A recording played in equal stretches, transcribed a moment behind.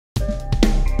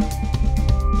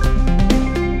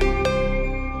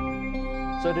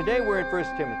So today we're in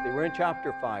 1 Timothy. We're in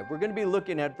chapter 5. We're going to be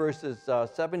looking at verses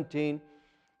 17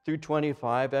 through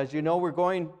 25. As you know, we're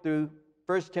going through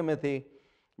 1 Timothy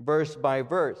verse by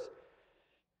verse.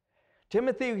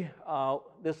 Timothy,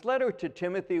 this letter to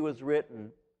Timothy was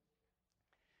written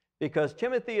because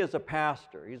Timothy is a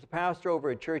pastor. He's a pastor over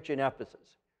a church in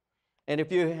Ephesus. And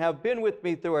if you have been with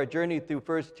me through our journey through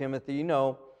 1 Timothy, you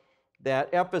know that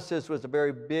Ephesus was a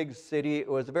very big city.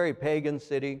 It was a very pagan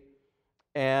city.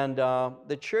 And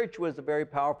the church was a very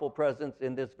powerful presence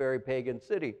in this very pagan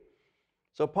city.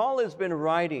 So Paul has been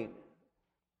writing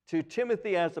to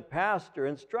Timothy as a pastor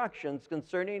instructions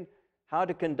concerning how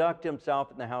to conduct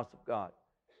himself in the house of God.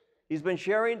 He's been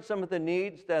sharing some of the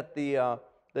needs that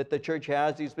the church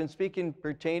has. He's been speaking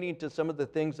pertaining to some of the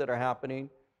things that are happening,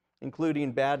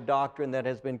 including bad doctrine that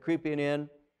has been creeping in.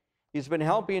 He's been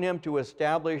helping him to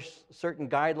establish certain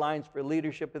guidelines for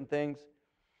leadership and things.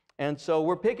 And so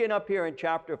we're picking up here in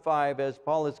chapter 5 as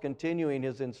Paul is continuing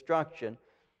his instruction.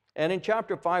 And in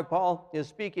chapter 5, Paul is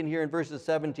speaking here in verses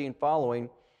 17 following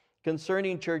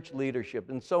concerning church leadership.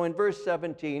 And so in verse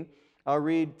 17, I'll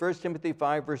read 1 Timothy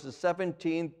 5, verses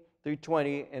 17 through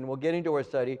 20, and we'll get into our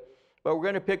study. But we're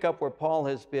going to pick up where Paul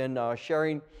has been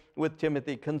sharing with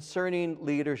Timothy concerning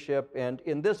leadership, and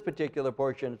in this particular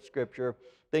portion of Scripture,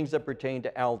 things that pertain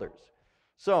to elders.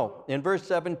 So, in verse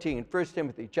 17, 1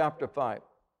 Timothy chapter 5,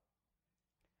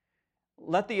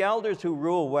 let the elders who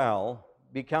rule well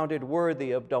be counted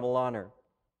worthy of double honor,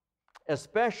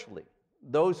 especially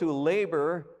those who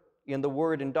labor in the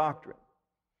word and doctrine.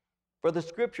 For the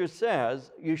Scripture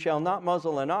says, you shall not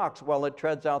muzzle an ox while it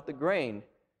treads out the grain,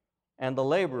 and the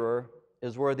laborer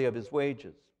is worthy of his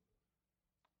wages.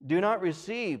 Do not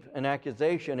receive an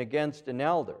accusation against an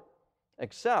elder,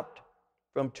 except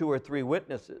from 2 or 3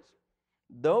 witnesses.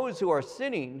 Those who are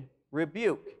sinning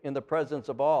rebuke in the presence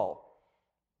of all,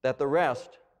 that the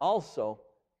rest also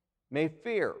may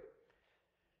fear.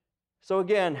 So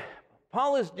again,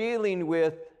 Paul is dealing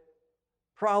with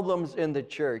problems in the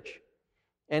church,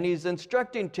 and he's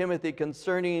instructing Timothy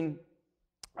concerning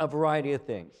a variety of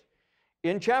things.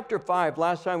 In chapter 5,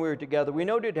 last time we were together, we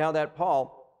noted how that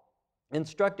Paul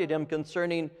instructed him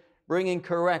concerning bringing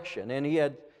correction, and he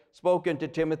had spoken to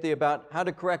Timothy about how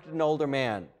to correct an older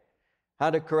man, how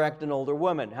to correct an older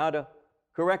woman, how to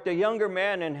correct a younger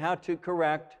man, and how to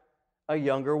correct a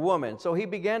younger woman. So he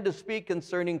began to speak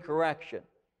concerning correction.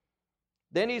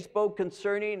 Then he spoke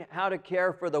concerning how to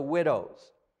care for the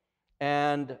widows,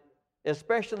 and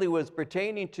especially was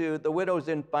pertaining to the widows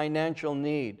in financial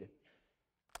need.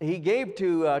 He gave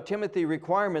to Timothy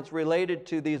requirements related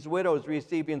to these widows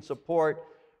receiving support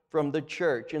from the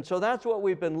church. And so that's what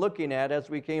we've been looking at as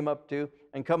we come up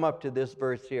to this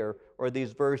verse here, or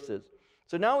these verses.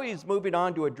 So now he's moving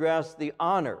on to address the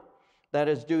honor that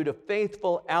is due to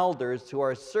faithful elders who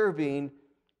are serving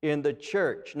in the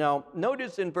church. Now,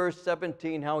 notice in verse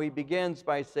 17 how he begins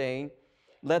by saying,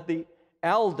 let the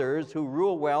elders who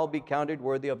rule well be counted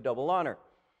worthy of double honor.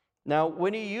 Now,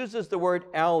 when he uses the word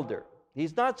elder,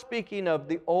 he's not speaking of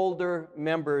the older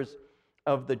members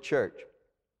of the church.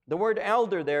 The word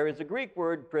elder there is a Greek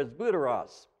word,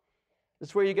 presbyteros. This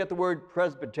is where you get the word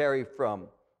presbytery from,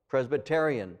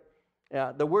 Presbyterian.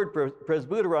 The word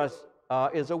presbyteros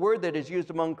is a word that is used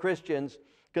among Christians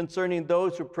concerning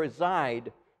those who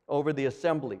preside over the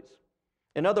assemblies.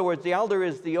 In other words, the elder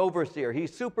is the overseer. He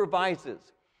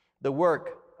supervises the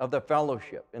work of the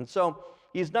fellowship. And so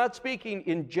he's not speaking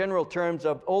in general terms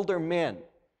of older men.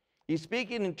 He's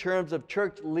speaking in terms of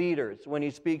church leaders when he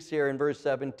speaks here in verse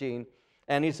 17.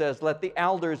 And he says, let the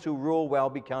elders who rule well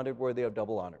be counted worthy of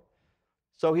double honor.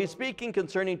 So he's speaking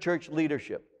concerning church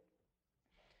leadership.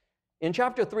 In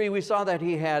chapter 3, we saw that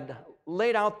he had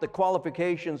laid out the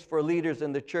qualifications for leaders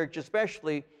in the church,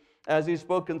 especially as he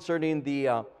spoke concerning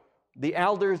the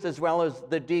elders as well as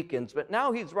the deacons. But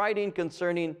now he's writing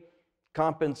concerning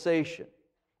compensation.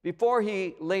 Before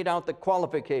he laid out the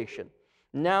qualification,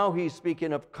 now he's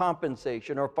speaking of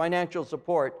compensation or financial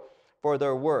support for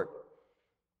their work.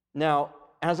 Now,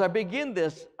 as I begin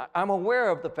this, I'm aware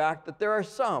of the fact that there are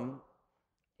some,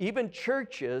 even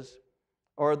churches,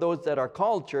 or those that are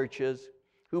called churches,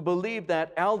 who believe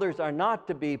that elders are not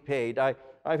to be paid. I've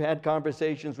had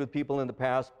conversations with people in the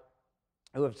past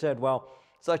who have said, well,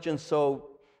 such and so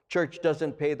church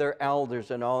doesn't pay their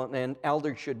elders and all, and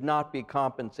elders should not be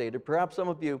compensated. Perhaps some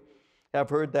of you have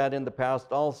heard that in the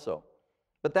past also.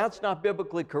 But that's not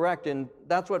biblically correct, and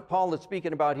that's what Paul is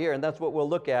speaking about here, and that's what we'll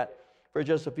look at for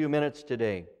just a few minutes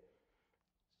today.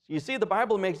 You see, the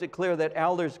Bible makes it clear that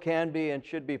elders can be and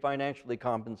should be financially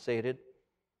compensated.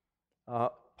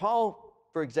 Paul,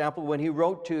 for example, when he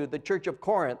wrote to the church of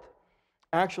Corinth,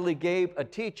 actually gave a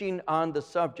teaching on the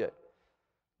subject.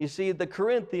 You see, the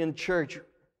Corinthian church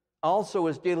also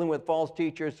was dealing with false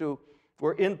teachers who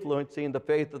were influencing the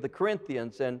faith of the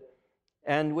Corinthians.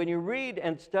 And when you read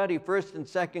and study 1st and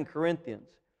 2nd Corinthians,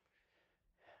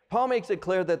 Paul makes it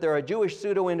clear that there are Jewish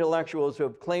pseudo-intellectuals who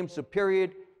have claimed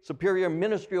superior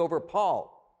ministry over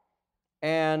Paul.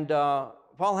 And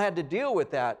Paul had to deal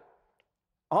with that.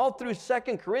 All through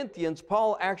 2 Corinthians,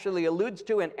 Paul actually alludes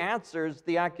to and answers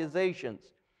the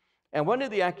accusations. And one of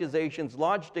the accusations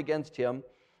lodged against him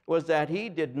was that he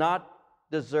did not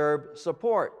deserve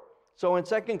support. So in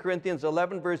 2 Corinthians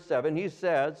 11, verse 7, he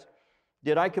says,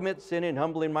 "Did I commit sin in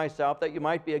humbling myself that you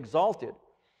might be exalted?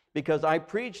 Because I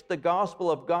preached the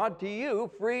gospel of God to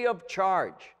you free of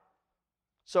charge."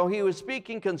 So he was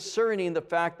speaking concerning the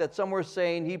fact that some were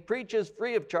saying he preaches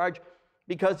free of charge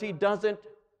because he doesn't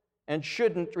and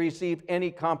shouldn't receive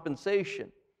any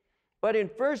compensation. But in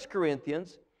 1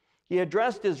 Corinthians, he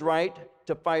addressed his right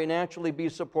to financially be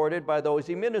supported by those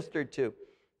he ministered to.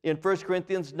 In 1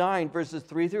 Corinthians 9, verses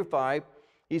 3 through 5,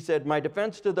 he said, "My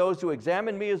defense to those who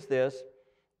examine me is this: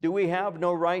 do we have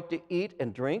no right to eat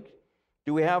and drink?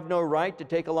 Do we have no right to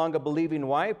take along a believing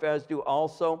wife, as do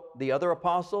also the other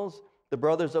apostles, the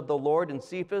brothers of the Lord and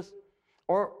Cephas?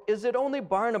 Or is it only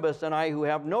Barnabas and I who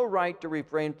have no right to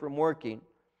refrain from working?"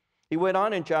 He went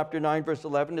on in chapter 9, verse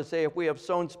 11 to say, "If we have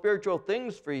sown spiritual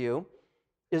things for you,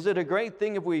 is it a great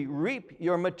thing if we reap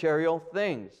your material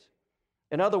things?"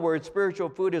 In other words, spiritual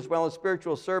food as well as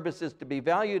spiritual service is to be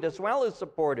valued as well as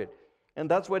supported. And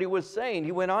that's what he was saying.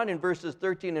 He went on in verses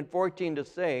 13 and 14 to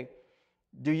say,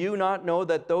 "Do you not know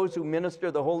that those who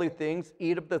minister the holy things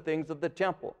eat of the things of the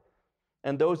temple,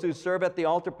 and those who serve at the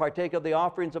altar partake of the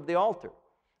offerings of the altar?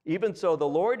 Even so, the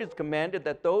Lord has commanded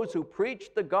that those who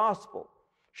preach the gospel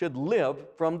should live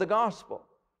from the gospel."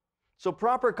 So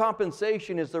proper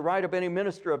compensation is the right of any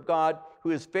minister of God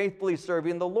who is faithfully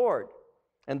serving the Lord.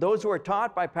 And those who are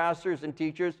taught by pastors and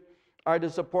teachers are to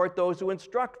support those who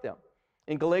instruct them.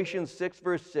 In Galatians 6,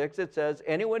 verse 6, it says,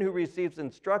 "Anyone who receives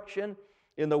instruction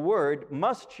in the word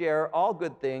must share all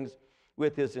good things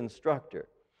with his instructor."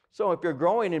 So if you're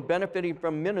growing and benefiting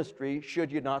from ministry,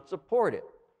 should you not support it?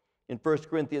 In 1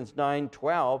 Corinthians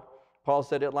 9:12, Paul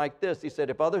said it like this. He said,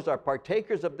 "If others are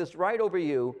partakers of this right over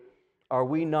you, are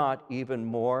we not even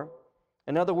more?"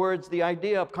 In other words, the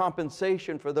idea of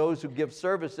compensation for those who give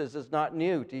services is not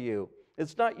new to you.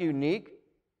 It's not unique.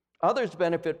 Others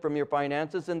benefit from your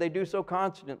finances, and they do so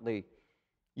constantly.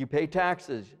 You pay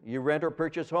taxes, you rent or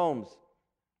purchase homes,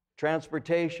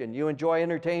 transportation, you enjoy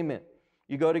entertainment,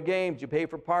 you go to games, you pay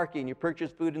for parking, you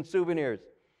purchase food and souvenirs,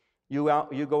 you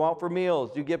go out for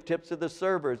meals, you give tips to the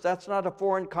servers. That's not a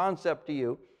foreign concept to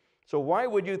you. So why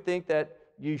would you think that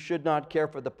you should not care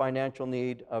for the financial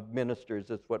need of ministers?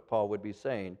 That's what Paul would be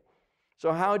saying.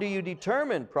 So how do you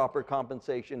determine proper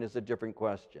compensation is a different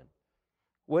question.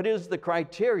 What is the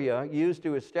criteria used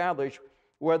to establish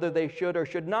whether they should or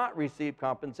should not receive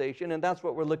compensation? And that's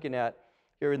what we're looking at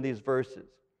here in these verses.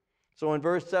 So in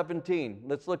verse 17,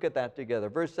 let's look at that together.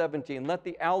 Verse 17, "Let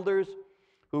the elders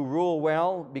who rule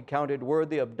well be counted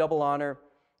worthy of double honor,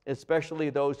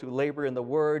 especially those who labor in the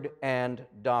word and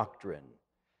doctrine."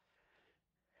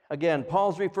 Again,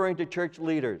 Paul's referring to church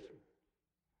leaders,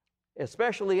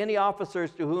 especially any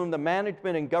officers to whom the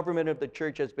management and government of the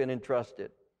church has been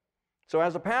entrusted. So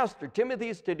as a pastor, Timothy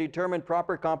is to determine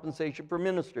proper compensation for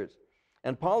ministers.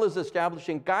 And Paul is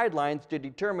establishing guidelines to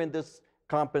determine this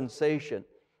compensation.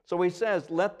 So he says,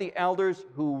 "Let the elders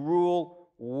who rule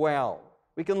well."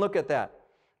 We can look at that.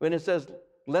 When it says,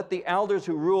 "Let the elders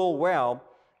who rule well,"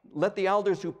 let the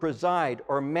elders who preside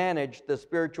or manage the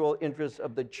spiritual interests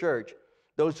of the church,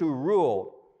 those who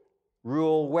rule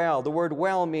well. The word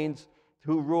well means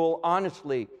who rule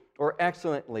honestly or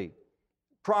excellently,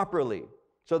 properly.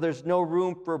 So there's no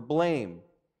room for blame.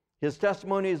 His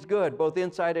testimony is good, both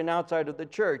inside and outside of the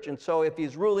church. And so if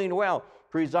he's ruling well,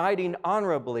 presiding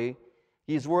honorably,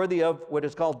 he's worthy of what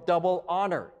is called double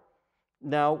honor.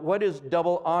 Now, what is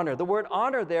double honor? The word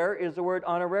honor there is the word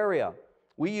honoraria.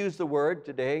 We use the word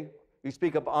today. We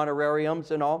speak of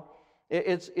honorariums and all.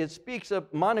 It speaks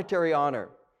of monetary honor.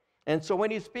 And so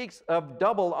when he speaks of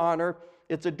double honor,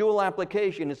 it's a dual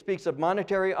application. It speaks of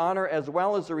monetary honor as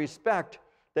well as the respect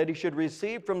that he should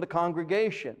receive from the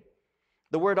congregation.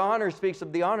 The word honor speaks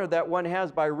of the honor that one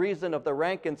has by reason of the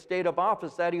rank and state of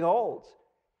office that he holds.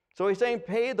 So he's saying,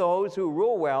 pay those who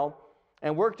rule well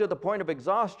and work to the point of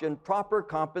exhaustion proper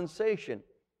compensation.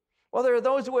 Well, there are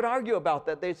those who would argue about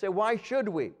that. They say, why should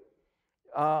we?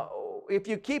 If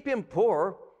you keep him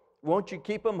poor, won't you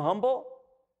keep him humble?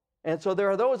 And so there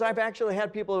are those, I've actually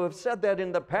had people who have said that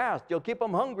in the past. You'll keep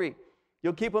him hungry.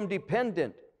 You'll keep him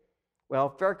dependent. Well,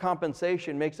 fair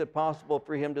compensation makes it possible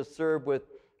for him to serve with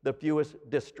the fewest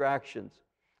distractions.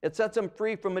 It sets them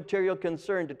free from material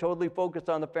concern to totally focus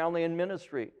on the family and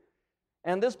ministry.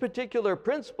 And this particular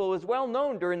principle is well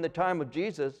known during the time of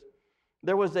Jesus.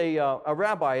 There was a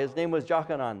rabbi, his name was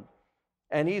Jochanan,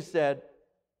 and he said,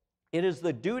 "It is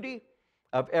the duty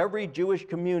of every Jewish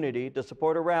community to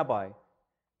support a rabbi,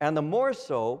 and the more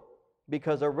so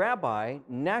because a rabbi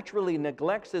naturally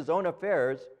neglects his own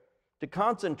affairs to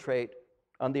concentrate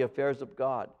on the affairs of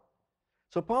God."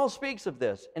 So Paul speaks of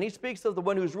this, and he speaks of the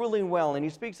one who's ruling well, and he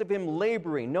speaks of him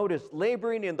laboring. Notice,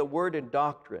 laboring in the word and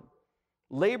doctrine.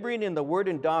 Laboring in the word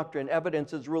and doctrine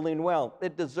evidences ruling well.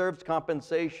 It deserves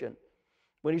compensation.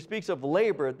 When he speaks of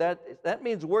labor, that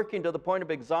means working to the point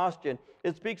of exhaustion.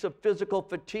 It speaks of physical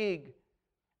fatigue.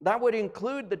 That would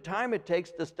include the time it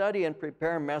takes to study and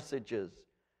prepare messages.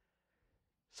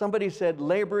 Somebody said,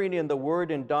 laboring in the word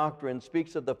and doctrine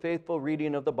speaks of the faithful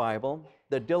reading of the Bible,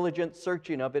 the diligent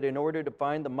searching of it in order to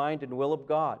find the mind and will of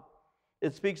God.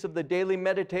 It speaks of the daily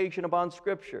meditation upon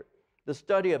Scripture, the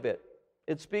study of it.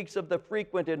 It speaks of the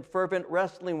frequent and fervent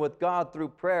wrestling with God through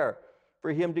prayer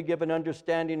for Him to give an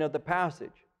understanding of the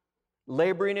passage.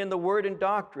 Laboring in the word and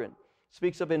doctrine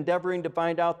speaks of endeavoring to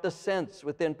find out the sense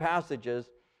within passages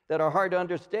that are hard to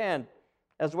understand,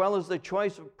 as well as the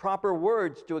choice of proper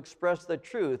words to express the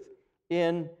truth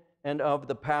in and of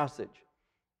the passage,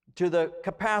 to the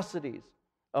capacities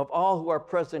of all who are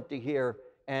present to hear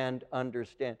and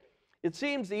understand. It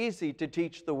seems easy to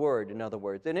teach the word, in other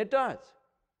words, and it does.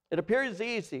 It appears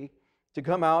easy to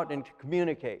come out and to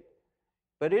communicate,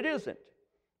 but it isn't.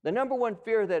 The number one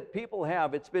fear that people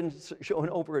have, it's been shown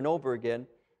over and over again,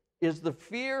 is the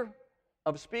fear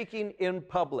of speaking in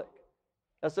public.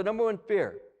 That's the number one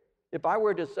fear. If I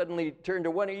were to suddenly turn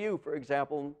to one of you, for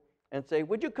example, and say,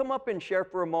 would you come up and share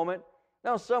for a moment?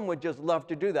 Now, some would just love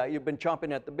to do that. You've been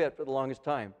chomping at the bit for the longest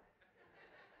time.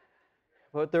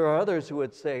 But there are others who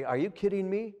would say, are you kidding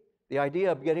me? The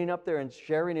idea of getting up there and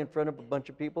sharing in front of a bunch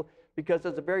of people, because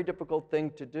it's a very difficult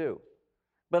thing to do.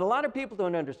 But a lot of people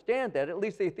don't understand that. At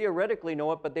least they theoretically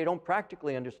know it, but they don't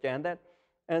practically understand that.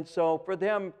 And so for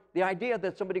them, the idea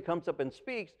that somebody comes up and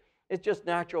speaks, it's just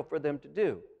natural for them to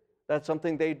do. That's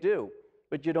something they do.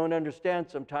 But you don't understand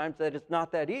sometimes that it's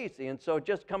not that easy. And so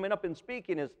just coming up and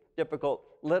speaking is difficult,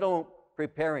 let alone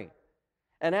preparing.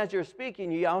 And as you're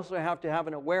speaking, you also have to have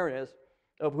an awareness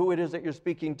of who it is that you're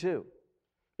speaking to.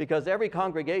 Because every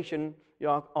congregation, you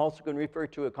also can refer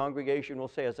to a congregation, we'll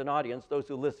say as an audience, those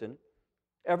who listen.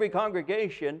 Every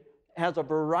congregation has a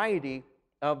variety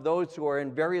of those who are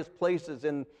in various places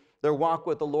in their walk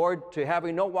with the Lord to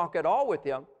having no walk at all with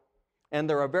Him. And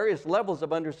there are various levels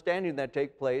of understanding that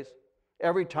take place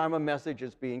every time a message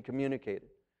is being communicated.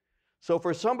 So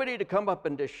for somebody to come up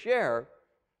and to share,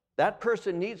 that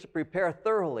person needs to prepare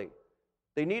thoroughly.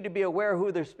 They need to be aware of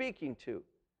who they're speaking to.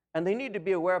 And they need to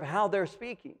be aware of how they're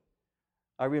speaking.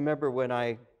 I remember when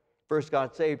I first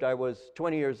got saved, I was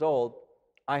 20 years old.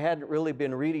 I hadn't really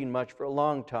been reading much for a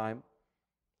long time.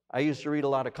 I used to read a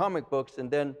lot of comic books,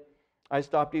 and then I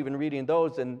stopped even reading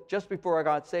those. And just before I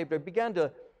got saved, I began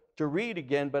to read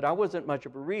again, but I wasn't much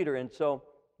of a reader. And so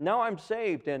now I'm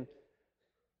saved, and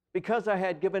because I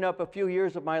had given up a few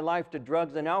years of my life to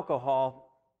drugs and alcohol,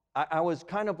 I was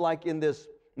kind of like in this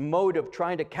mode of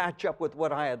trying to catch up with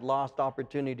what I had lost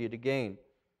opportunity to gain.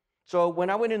 So when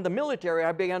I went in the military,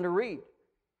 I began to read.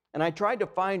 And I tried to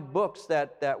find books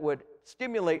that would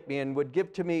stimulate me and would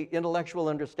give to me intellectual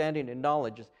understanding and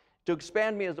knowledge, to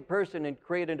expand me as a person and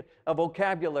create a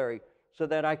vocabulary so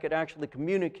that I could actually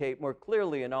communicate more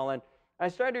clearly and all. And I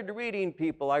started reading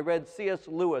people. I read C.S.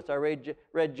 Lewis. I read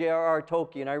J.R.R.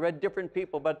 Tolkien. I read different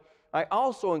people, but I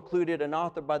also included an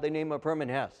author by the name of Hermann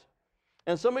Hesse.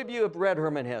 And some of you have read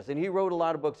Hermann Hesse, and he wrote a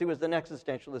lot of books. He was an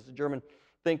existentialist, a German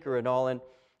thinker and all.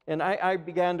 And I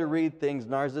began to read things,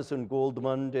 Narcissus und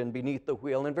Goldmund and Beneath the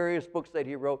Wheel, and various books that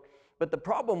he wrote. But the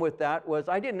problem with that was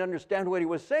I didn't understand what he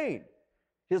was saying.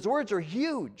 His words are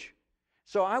huge.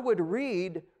 So I would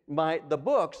read the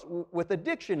books with a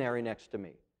dictionary next to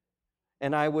me.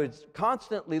 And I was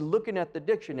constantly looking at the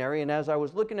dictionary, and as I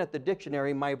was looking at the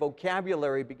dictionary, my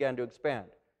vocabulary began to expand.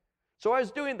 So I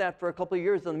was doing that for a couple of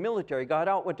years in the military, got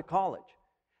out, went to college.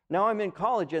 Now I'm in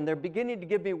college, and they're beginning to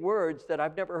give me words that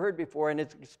I've never heard before, and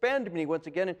it's expanded me once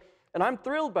again, and I'm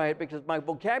thrilled by it because my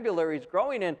vocabulary is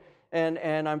growing,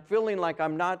 and I'm feeling like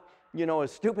I'm not,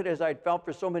 as stupid as I'd felt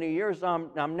for so many years.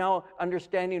 I'm now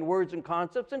understanding words and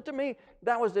concepts, and to me,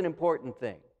 that was an important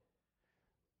thing.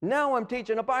 Now I'm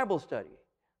teaching a Bible study,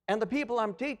 and the people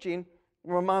I'm teaching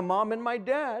were my mom and my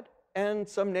dad, and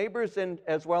some neighbors, and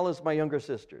as well as my younger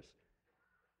sisters.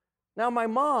 Now, my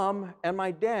mom and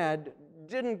my dad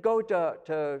didn't go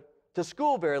to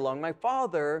school very long. My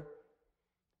father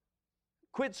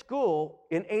quit school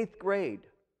in 8th grade.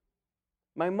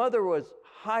 My mother was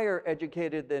higher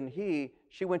educated than he.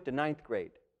 She went to 9th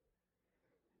grade.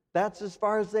 That's as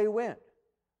far as they went.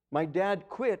 My dad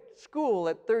quit school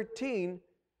at 13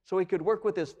 so he could work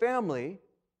with his family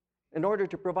in order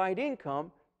to provide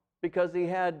income, because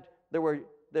there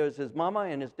was his mama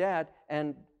and his dad,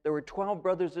 and there were 12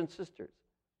 brothers and sisters.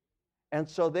 And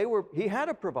so he had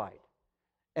to provide.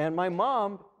 And my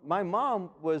mom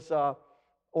was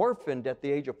orphaned at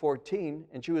the age of 14,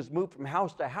 and she was moved from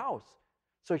house to house.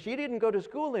 So she didn't go to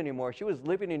school anymore. She was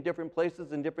living in different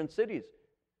places in different cities.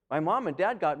 My mom and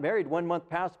dad got married 1 month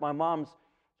past my mom's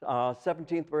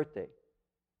 17th birthday.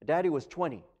 Daddy was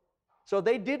 20. So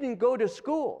they didn't go to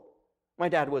school. My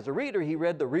dad was a reader. He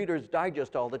read the Reader's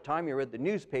Digest all the time. He read the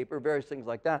newspaper, various things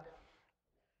like that.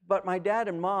 But my dad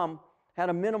and mom had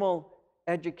a minimal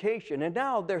education, and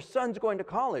now their son's going to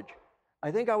college.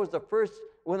 I think I was the first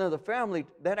one of the family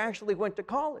that actually went to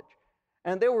college.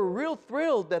 And they were real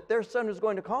thrilled that their son was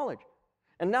going to college.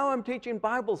 And now I'm teaching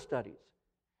Bible studies.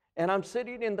 And I'm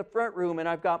sitting in the front room, and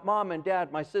I've got mom and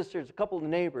dad, my sisters, a couple of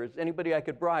neighbors, anybody I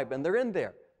could bribe, and they're in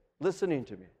there listening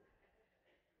to me.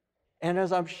 And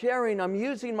as I'm sharing, I'm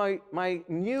using my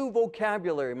new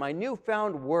vocabulary, my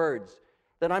newfound words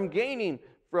that I'm gaining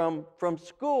from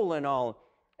school and all.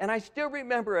 And I still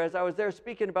remember as I was there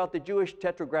speaking about the Jewish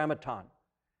Tetragrammaton.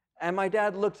 And my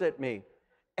dad looks at me,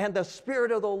 and the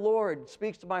Spirit of the Lord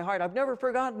speaks to my heart. I've never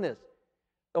forgotten this.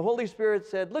 The Holy Spirit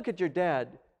said, "Look at your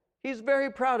dad. He's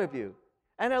very proud of you."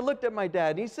 And I looked at my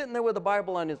dad. He's sitting there with a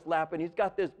Bible on his lap, and he's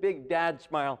got this big dad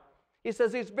smile. He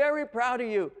says, "He's very proud of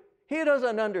you. He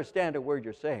doesn't understand a word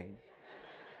you're saying."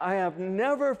 I have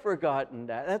never forgotten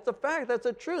that. That's a fact. That's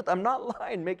a truth. I'm not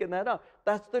lying, making that up.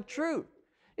 That's the truth.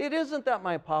 It isn't that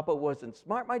my papa wasn't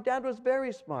smart. My dad was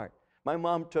very smart. My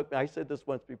mom took me, I said this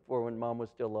once before when mom was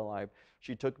still alive,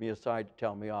 she took me aside to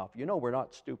tell me off. "You know, we're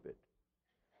not stupid."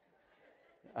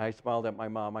 I smiled at my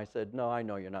mom. I said, "No, I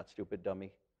know you're not stupid,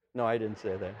 dummy." No, I didn't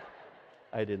say that.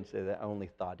 I didn't say that. I only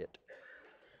thought it.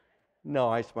 No,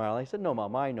 I smiled. I said, "No,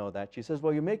 Mom, I know that." She says,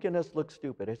 "Well, you're making us look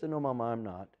stupid." I said, "No, Mom, I'm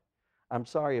not. I'm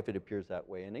sorry if it appears that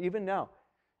way. And even now,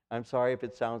 I'm sorry if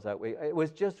it sounds that way." It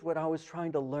was just what I was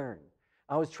trying to learn.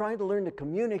 I was trying to learn to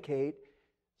communicate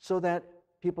so that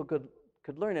people could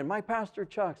learn. And my pastor,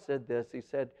 Chuck, said this. He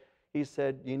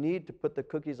said, "You need to put the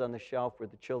cookies on the shelf where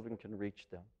the children can reach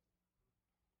them."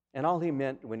 And all he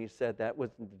meant when he said that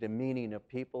wasn't the demeaning of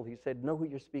people. He said, "Know who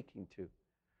you're speaking to.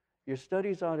 Your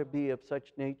studies ought to be of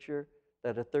such nature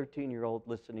that a 13-year-old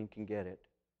listening can get it,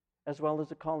 as well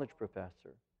as a college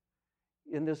professor."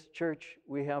 In this church,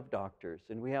 we have doctors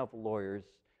and we have lawyers,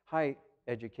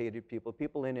 high-educated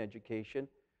people in education.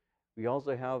 We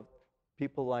also have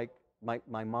people like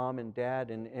my mom and dad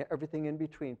and everything in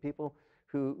between, people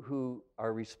who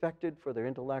are respected for their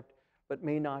intellect but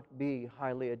may not be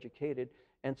highly educated.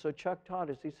 And so Chuck taught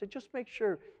us, he said, just make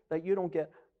sure that you don't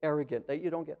get arrogant, that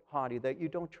you don't get haughty, that you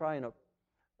don't try and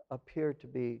appear to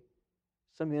be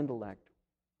some intellect,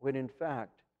 when in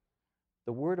fact,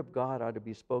 the Word of God ought to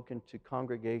be spoken to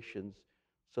congregations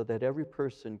so that every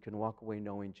person can walk away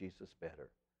knowing Jesus better.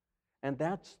 And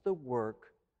that's the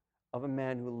work of a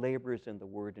man who labors in the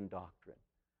Word and doctrine.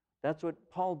 That's what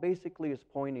Paul basically is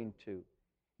pointing to.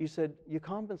 He said, you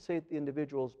compensate the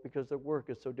individuals because their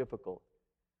work is so difficult,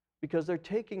 because they're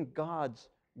taking God's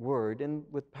Word, and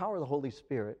with power of the Holy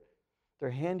Spirit,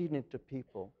 they're handing it to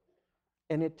people.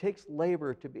 And it takes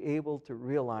labor to be able to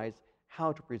realize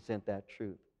how to present that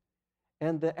truth.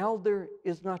 And the elder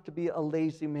is not to be a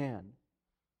lazy man.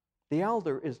 The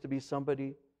elder is to be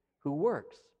somebody who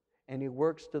works, and he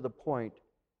works to the point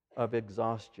of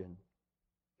exhaustion.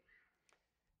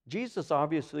 Jesus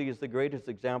obviously is the greatest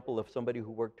example of somebody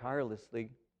who worked tirelessly.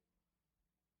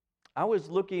 I was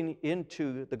looking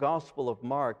into the Gospel of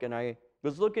Mark, and I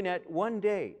was looking at one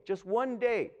day, just one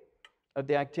day, of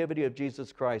the activity of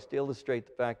Jesus Christ to illustrate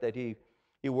the fact that he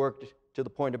worked to the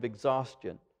point of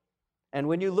exhaustion. And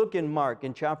when you look in Mark,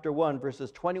 in chapter 1,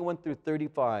 verses 21 through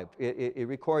 35, it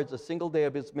records a single day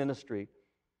of his ministry.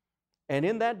 And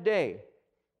in that day,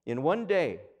 in one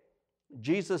day,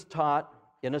 Jesus taught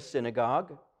in a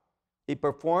synagogue. He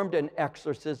performed an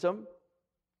exorcism.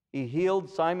 He healed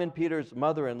Simon Peter's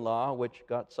mother-in-law, which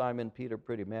got Simon Peter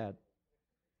pretty mad.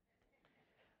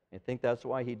 I think that's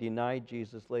why he denied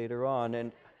Jesus later on.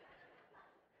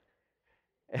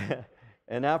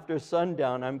 And after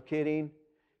sundown, I'm kidding,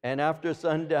 and after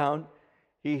sundown,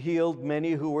 he healed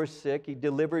many who were sick. He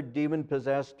delivered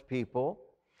demon-possessed people.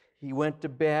 He went to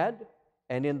bed,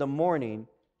 and in the morning,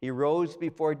 he rose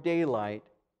before daylight,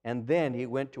 and then he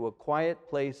went to a quiet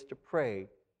place to pray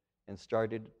and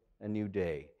started a new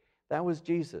day. That was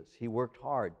Jesus. He worked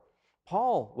hard.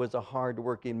 Paul was a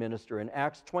hard-working minister. In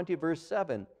Acts 20, verse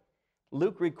 7,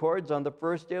 Luke records on the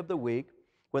first day of the week,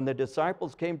 when the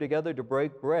disciples came together to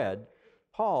break bread,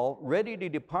 Paul, ready to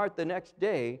depart the next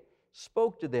day,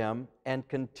 spoke to them and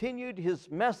continued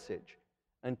his message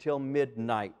until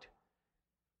midnight.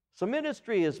 So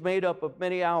ministry is made up of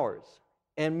many hours,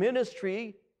 and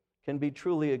ministry can be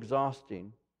truly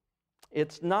exhausting.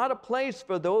 It's not a place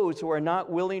for those who are not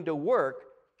willing to work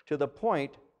to the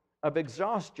point of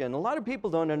exhaustion. A lot of people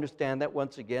don't understand that.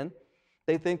 Once again,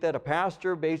 they think that a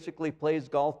pastor basically plays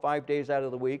golf 5 days out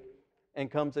of the week and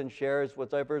comes and shares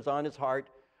whatever's on his heart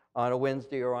on a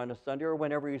Wednesday or on a Sunday or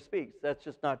whenever he speaks. That's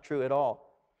just not true at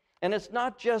all. And it's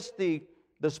not just the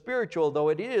spiritual, though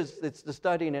it's the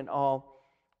studying and all,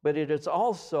 but it is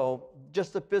also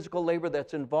just the physical labor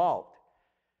that's involved.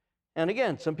 And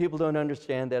again, some people don't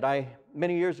understand that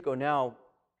many years ago now,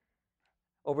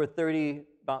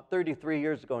 about 33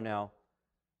 years ago now,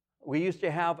 we used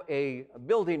to have a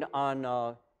building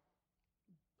on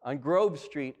Grove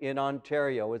Street in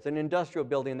Ontario. It's an industrial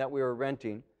building that we were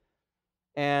renting.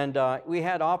 And we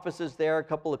had offices there, a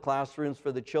couple of classrooms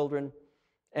for the children,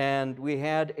 and we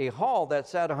had a hall that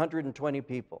sat 120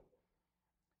 people.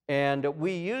 And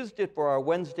we used it for our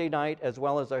Wednesday night as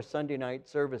well as our Sunday night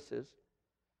services.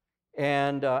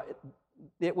 And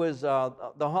it was, the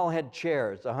hall had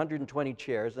chairs, 120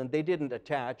 chairs, and they didn't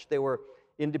attach. They were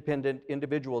independent,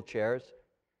 individual chairs.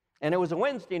 And it was a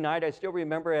Wednesday night, I still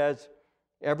remember, as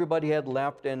everybody had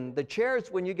left, and the chairs,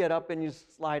 when you get up and you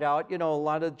slide out, a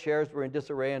lot of the chairs were in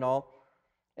disarray and all.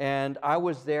 And I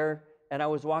was there, and I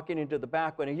was walking into the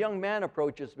back when a young man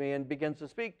approaches me and begins to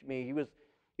speak to me.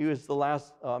 He was the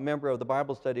last member of the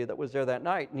Bible study that was there that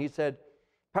night, and he said,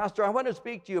 "Pastor, I want to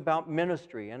speak to you about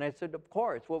ministry." And I said, "Of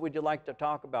course, what would you like to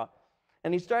talk about?"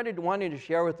 And he started wanting to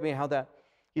share with me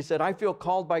he said, "I feel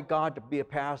called by God to be a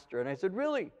pastor." And I said,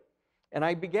 "Really?" And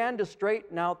I began to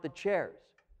straighten out the chairs.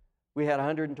 We had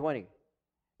 120.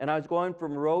 And I was going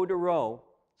from row to row,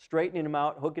 straightening them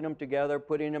out, hooking them together,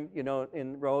 putting them,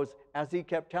 in rows, as he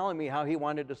kept telling me how he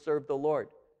wanted to serve the Lord.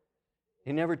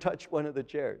 He never touched one of the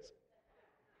chairs.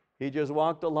 He just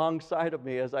walked alongside of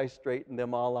me as I straightened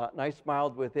them all out. And I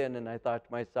smiled within, and I thought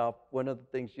to myself, one of the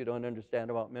things you don't understand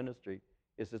about ministry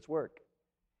is it's work.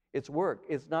 It's work.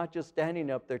 It's not just standing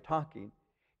up there talking.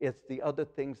 It's the other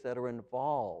things that are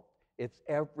involved. It's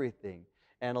everything.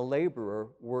 And a laborer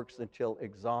works until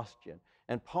exhaustion.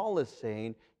 And Paul is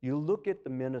saying, you look at the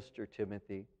minister,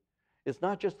 Timothy, it's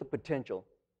not just the potential.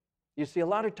 You see, a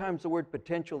lot of times the word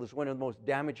potential is one of the most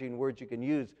damaging words you can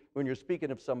use when you're speaking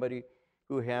of somebody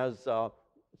who has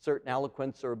certain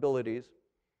eloquence or abilities,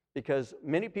 because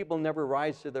many people never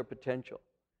rise to their potential.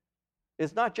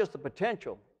 It's not just the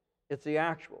potential, it's the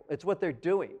actual. It's what they're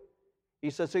doing. He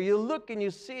says, so you look and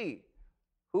you see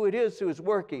who it is who is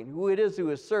working, who it is who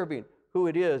is serving, who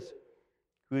it is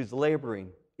who is laboring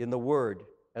in the word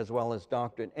as well as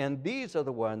doctrine. And these are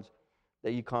the ones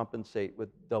that you compensate with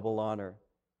double honor.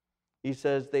 He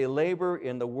says they labor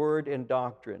in the word and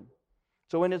doctrine.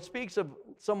 So when it speaks of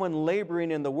someone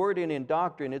laboring in the word and in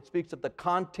doctrine, it speaks of the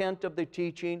content of the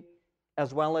teaching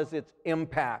as well as its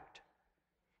impact.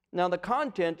 Now the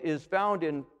content is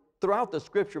found throughout the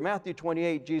scripture. Matthew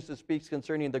 28, Jesus speaks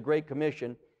concerning the Great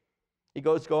Commission. He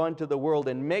goes, go into the world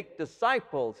and make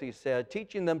disciples, he said,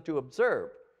 teaching them to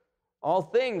observe all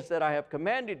things that I have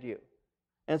commanded you.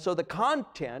 And so the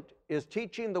content is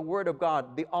teaching the word of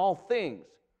God, the all things,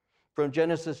 from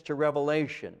Genesis to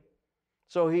Revelation.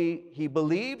 So he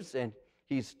believes and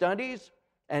he studies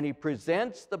and he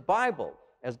presents the Bible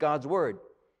as God's word.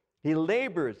 He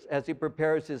labors as he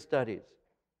prepares his studies.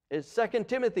 In 2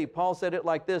 Timothy, Paul said it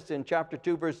like this in chapter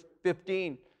 2, verse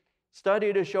 15.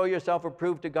 Study to show yourself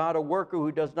approved to God, a worker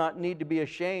who does not need to be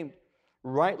ashamed,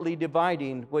 rightly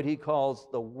dividing what he calls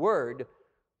the word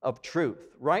of truth.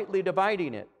 Rightly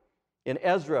dividing it. In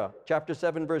Ezra, chapter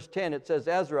 7, verse 10, it says,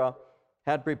 Ezra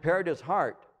had prepared his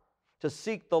heart to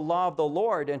seek the law of the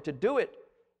Lord and to do it,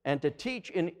 and to teach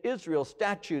in Israel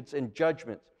statutes and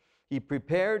judgments. He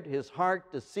prepared his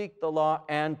heart to seek the law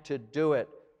and to do it.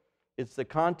 It's the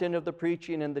content of the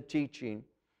preaching and the teaching,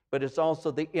 but it's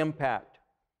also the impact.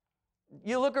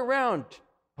 You look around,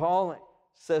 Paul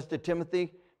says to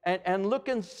Timothy, and look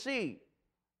and see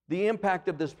the impact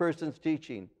of this person's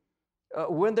teaching.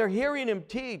 When they're hearing him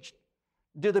teach,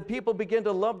 do the people begin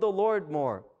to love the Lord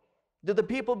more? Do the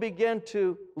people begin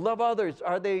to love others?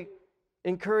 Are they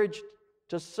encouraged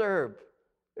to serve?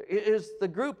 Is the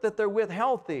group that they're with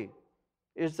healthy?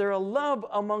 Is there a love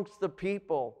amongst the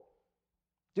people?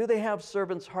 Do they have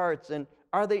servants' hearts? And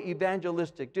are they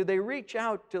evangelistic? Do they reach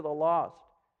out to the lost?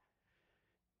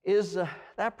 Is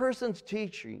that person's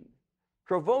teaching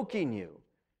provoking you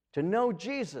to know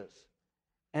Jesus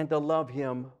and to love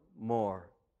him more?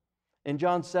 In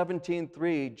John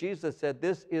 17:3, Jesus said,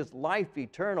 "This is life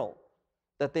eternal,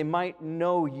 that they might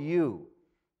know you,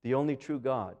 the only true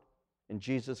God, and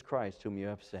Jesus Christ, whom you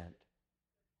have sent."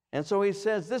 And so he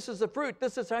says, this is the fruit.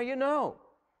 This is how you know.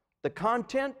 The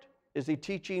content, is he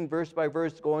teaching verse by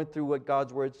verse, going through what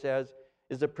God's word says?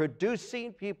 Is it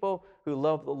producing people who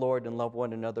love the Lord and love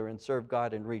one another and serve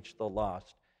God and reach the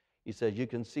lost? He says, you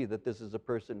can see that this is a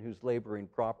person who's laboring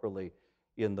properly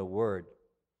in the word.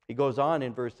 He goes on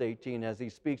in verse 18 as he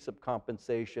speaks of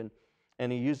compensation,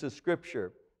 and he uses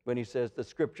scripture when he says, the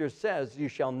scripture says, you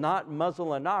shall not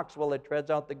muzzle an ox while it treads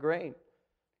out the grain,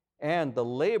 and the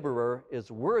laborer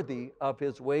is worthy of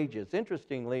his wages.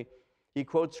 Interestingly, he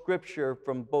quotes scripture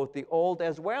from both the Old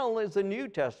as well as the New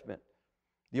Testament.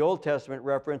 The Old Testament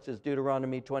reference is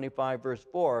Deuteronomy 25, verse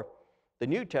 4. The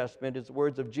New Testament is the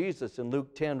words of Jesus in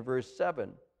Luke 10, verse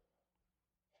 7.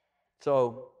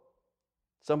 So,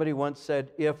 somebody once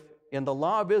said, if in the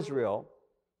law of Israel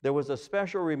there was a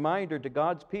special reminder to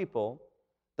God's people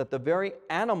that the very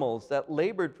animals that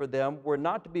labored for them were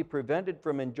not to be prevented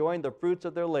from enjoying the fruits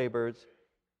of their labors,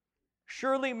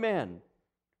 surely men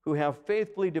who have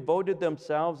faithfully devoted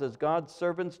themselves as God's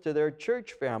servants to their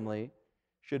church family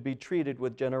should be treated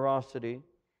with generosity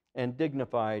and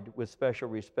dignified with special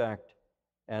respect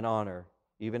and honor.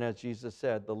 Even as Jesus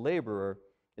said, the laborer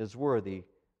is worthy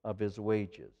of his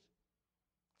wages.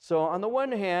 So on the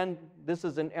one hand, this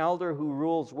is an elder who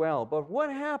rules well, but what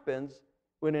happens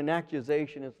when an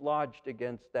accusation is lodged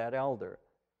against that elder?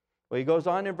 Well, he goes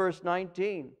on in verse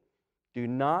 19, do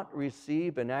not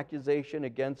receive an accusation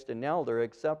against an elder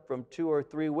except from 2 or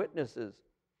 3 witnesses.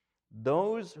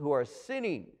 Those who are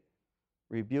sinning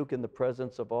rebuke in the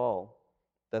presence of all,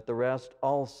 that the rest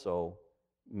also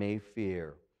may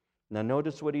fear. Now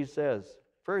notice what he says.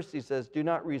 First he says, do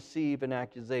not receive an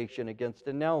accusation against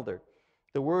an elder.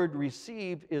 The word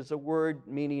receive is a word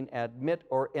meaning admit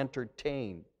or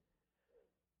entertain.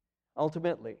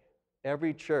 Ultimately,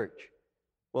 every church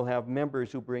will have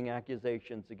members who bring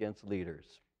accusations against leaders.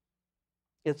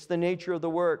 It's the nature of the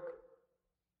work.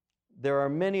 There are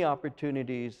many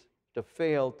opportunities to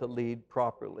fail to lead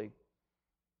properly.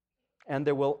 And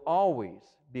there will always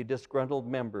be disgruntled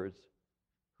members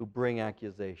who bring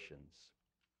accusations.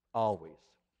 Always.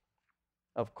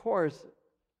 Of course,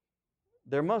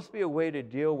 there must be a way to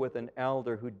deal with an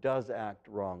elder who does act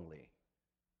wrongly.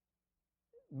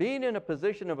 Being in a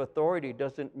position of authority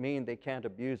doesn't mean they can't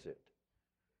abuse it.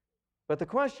 But the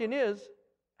question is,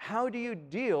 how do you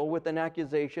deal with an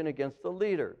accusation against the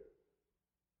leader?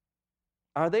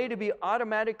 Are they to be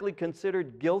automatically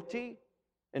considered guilty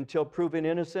until proven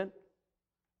innocent?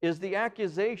 Is the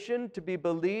accusation to be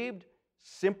believed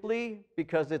simply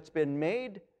because it's been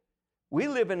made? We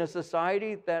live in a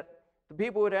society that the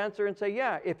people would answer and say,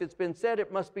 yeah, if it's been said,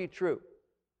 it must be true.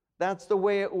 That's the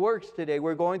way it works today.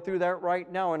 We're going through that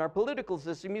right now in our political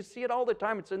system. You see it all the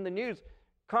time. It's in the news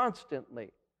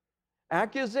constantly.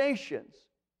 Accusations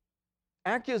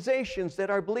that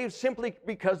are believed simply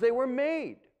because they were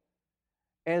made.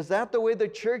 And is that the way the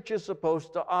church is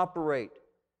supposed to operate?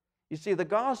 You see, the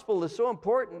gospel is so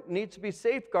important, it needs to be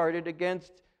safeguarded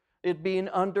against it being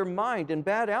undermined. And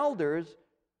bad elders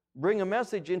bring a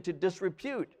message into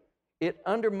disrepute. It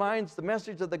undermines the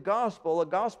message of the gospel, a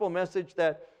gospel message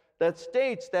that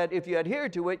states that if you adhere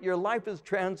to it, your life is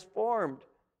transformed.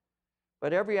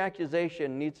 But every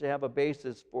accusation needs to have a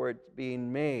basis for it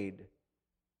being made.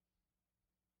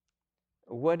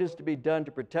 What is to be done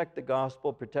to protect the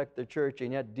gospel, protect the church,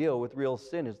 and yet deal with real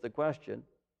sin is the question.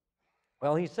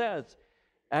 Well, he says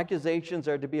accusations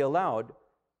are to be allowed,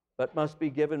 but must be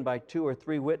given by 2 or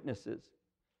 3 witnesses.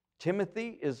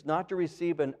 Timothy is not to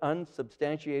receive an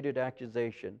unsubstantiated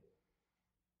accusation.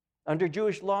 Under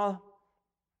Jewish law,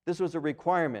 this was a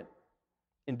requirement.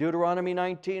 In Deuteronomy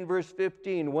 19, verse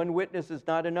 15, 1 witness is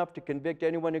not enough to convict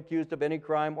anyone accused of any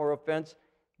crime or offense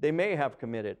they may have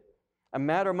committed. A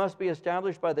matter must be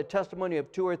established by the testimony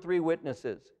of 2 or 3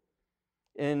 witnesses.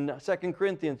 In 2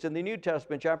 Corinthians, in the New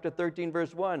Testament, chapter 13,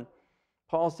 verse 1,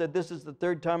 Paul said, this is the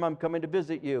 3rd time I'm coming to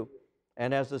visit you.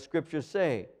 And as the scriptures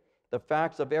say, the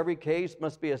facts of every case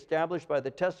must be established by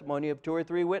the testimony of 2 or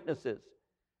 3 witnesses.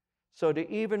 So to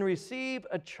even receive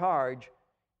a charge,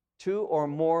 2 or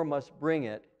more must bring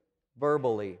it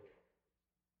verbally.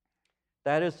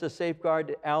 That is to safeguard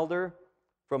the elder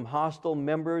from hostile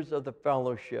members of the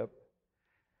fellowship.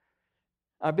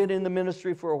 I've been in the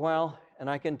ministry for a while, and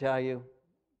I can tell you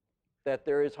that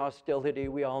there is hostility.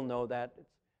 We all know that.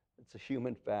 It's a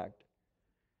human fact.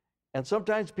 And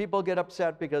sometimes people get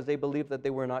upset because they believe that they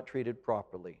were not treated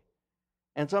properly.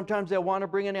 And sometimes they'll want to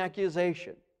bring an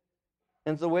accusation.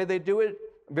 And the way they do it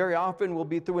very often will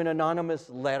be through an anonymous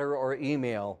letter or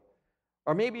email.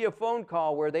 Or maybe a phone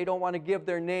call where they don't want to give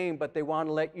their name, but they want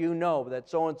to let you know that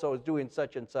so-and-so is doing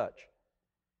such and such.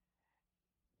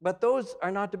 But those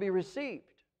are not to be received.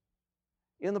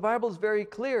 And the Bible is very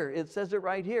clear. It says it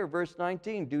right here, verse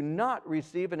 19. Do not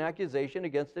receive an accusation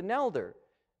against an elder,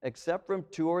 except from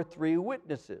 2 or 3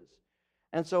 witnesses.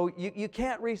 And so you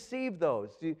can't receive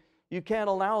those. You can't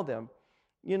allow them.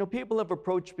 You know, people have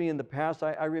approached me in the past.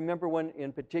 I remember one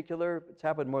in particular. It's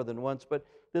happened more than once, but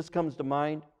this comes to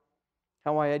mind.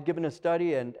 How I had given a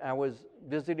study, and I was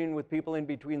visiting with people in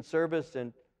between service,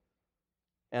 and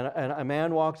a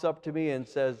man walks up to me and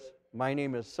says, my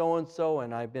name is so-and-so,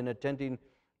 and I've been attending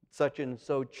such and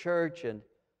so church, and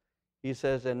he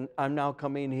says, and I'm now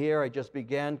coming here. I just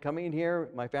began coming here,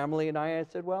 my family and I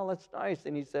said, well, that's nice.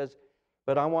 And he says,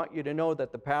 but I want you to know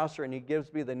that the pastor, and he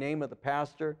gives me the name of the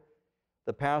pastor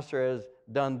has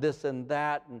done this and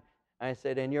that. And I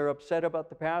said, and you're upset about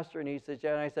the pastor? And he says,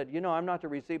 yeah. And I said, you know, I'm not to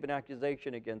receive an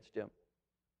accusation against him.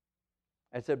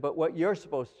 I said, but what you're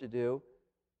supposed to do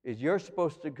is you're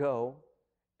supposed to go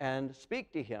and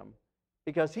speak to him,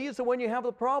 because he's the one you have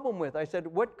the problem with. I said,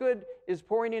 what good is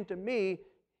pouring into me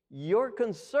your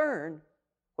concern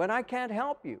when I can't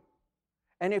help you?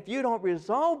 And if you don't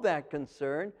resolve that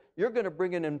concern, you're going to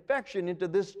bring an infection into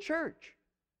this church.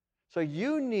 So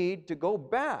you need to go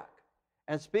back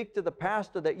and speak to the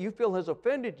pastor that you feel has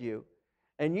offended you,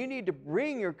 and you need to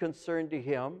bring your concern to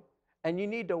him, and you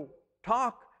need to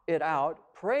talk it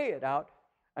out, pray it out.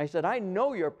 I said, I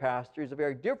know your pastor. He's a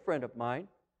very dear friend of mine,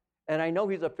 and I know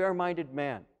he's a fair-minded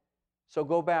man. So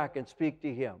go back and speak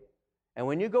to him. And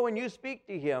when you go and you speak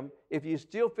to him, if you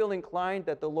still feel inclined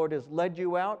that the Lord has led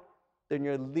you out, then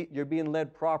you're being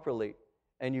led properly,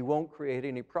 and you won't create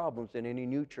any problems in any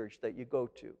new church that you go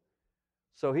to.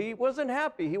 So he wasn't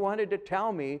happy. He wanted to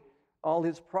tell me all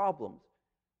his problems.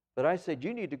 But I said,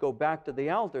 you need to go back to the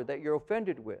elder that you're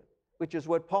offended with, which is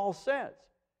what Paul says.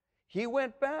 He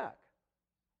went back.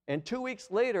 And 2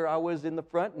 weeks later, I was in the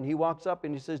front, and he walks up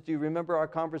and he says, do you remember our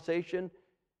conversation?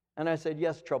 And I said,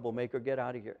 yes, troublemaker, get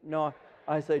out of here. No,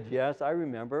 I said, yes, I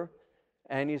remember.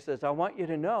 And he says, I want you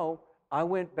to know, I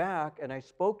went back and I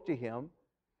spoke to him.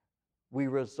 We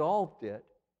resolved it.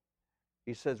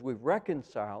 He says, we've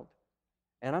reconciled,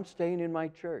 and I'm staying in my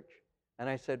church. And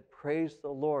I said, praise the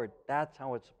Lord. That's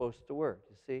how it's supposed to work,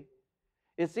 you see?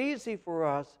 It's easy for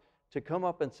us to come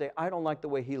up and say, I don't like the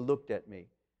way he looked at me.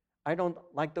 I don't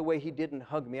like the way he didn't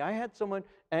hug me. I had someone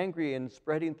angry and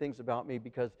spreading things about me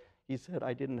because he said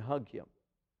I didn't hug him.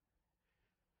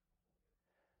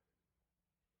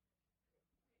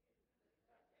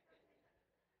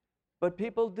 But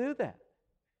people do that.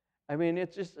 I mean,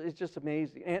 it's just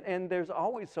amazing. And there's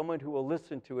always someone who will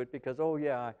listen to it because, oh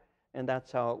yeah, and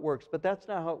that's how it works. But that's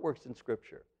not how it works in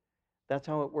Scripture. That's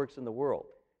how it works in the world.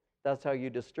 That's how you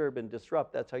disturb and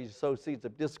disrupt. That's how you sow seeds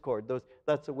of discord.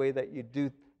 That's the way that you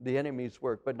do the enemy's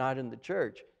work, but not in the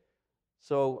church.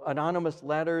 So anonymous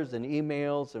letters and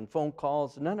emails and phone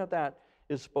calls, none of that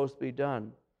is supposed to be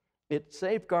done. It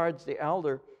safeguards the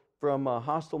elder from a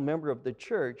hostile member of the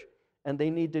church, and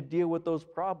they need to deal with those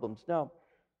problems. Now,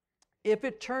 if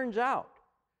it turns out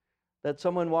that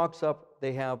someone walks up,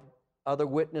 they have other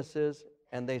witnesses,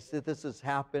 and they say this has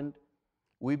happened,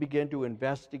 we begin to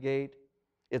investigate.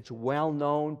 It's well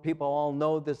known. People all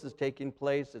know this is taking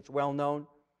place. It's well known.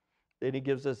 Then he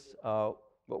gives us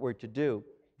what we're to do.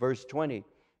 Verse 20,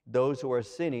 those who are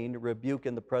sinning rebuke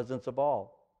in the presence of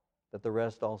all, that the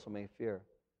rest also may fear.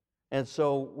 And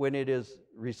so when it is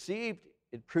received,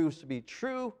 it proves to be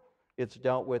true. It's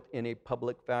dealt with in a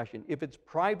public fashion. If it's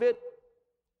private,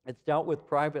 it's dealt with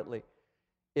privately.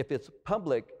 If it's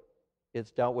public,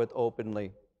 it's dealt with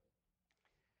openly.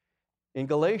 In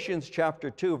Galatians chapter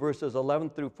 2, verses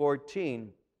 11 through 14,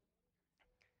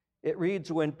 it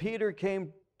reads, when Peter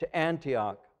came to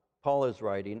Antioch, Paul is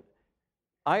writing,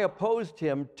 I opposed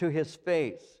him to his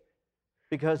face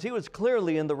because he was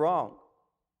clearly in the wrong.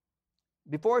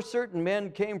 Before certain men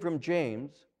came from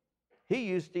James, he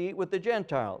used to eat with the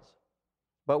Gentiles.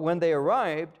 But when they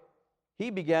arrived, he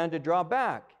began to draw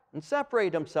back and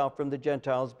separate himself from the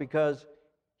Gentiles because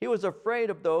he was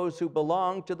afraid of those who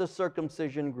belonged to the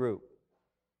circumcision group.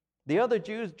 The other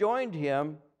Jews joined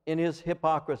him in his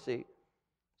hypocrisy,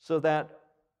 so that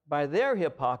by their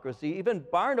hypocrisy, even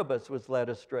Barnabas was led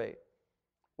astray.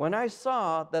 When I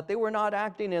saw that they were not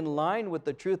acting in line with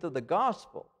the truth of the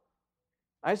gospel,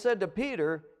 I said to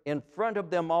Peter in front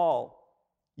of them all,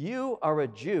 you are a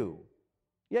Jew,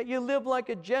 yet you live like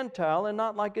a Gentile and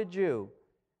not like a Jew.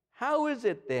 How is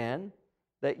it then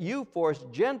that you force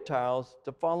Gentiles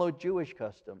to follow Jewish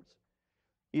customs?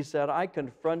 He said, I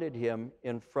confronted him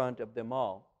in front of them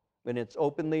all. When it's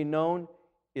openly known,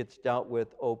 it's dealt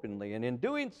with openly. And in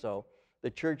doing so,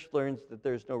 the church learns that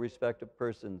there's no respect of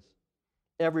persons.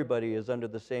 Everybody is under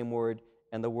the same word,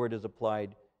 and the word is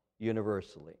applied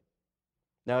universally.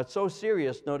 Now, it's so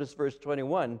serious. Notice verse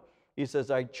 21. He says,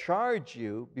 I charge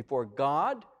you before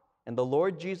God and the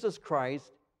Lord Jesus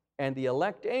Christ and the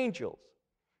elect angels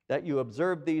that you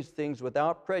observe these things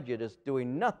without prejudice,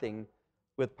 doing nothing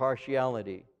with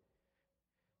partiality.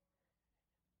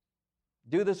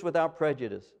 Do this without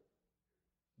prejudice.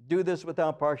 Do this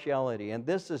without partiality. And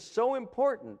this is so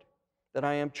important that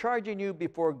I am charging you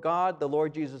before God, the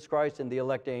Lord Jesus Christ, and the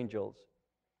elect angels.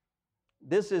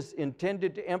 This is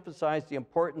intended to emphasize the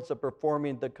importance of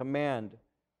performing the command.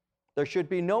 There should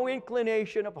be no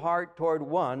inclination of heart toward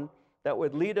one that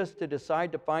would lead us to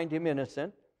decide to find him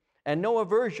innocent, and no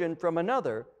aversion from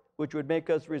another which would make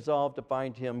us resolve to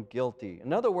find him guilty.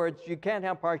 In other words, you can't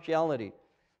have partiality.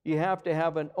 You have to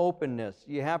have an openness.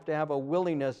 You have to have a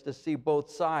willingness to see both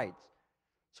sides.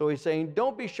 So he's saying,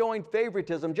 don't be showing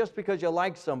favoritism just because you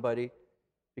like somebody,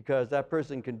 because that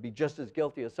person can be just as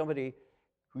guilty as somebody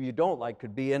who you don't like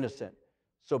could be innocent.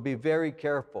 So be very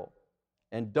careful,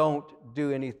 and don't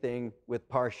do anything with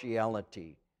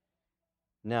partiality.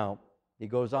 Now, he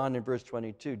goes on in verse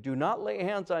 22, do not lay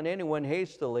hands on anyone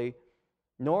hastily,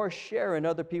 nor share in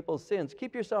other people's sins.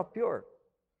 Keep yourself pure.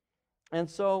 And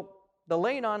so, the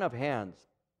laying on of hands.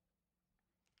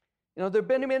 You know, there have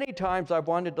been many times I've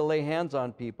wanted to lay hands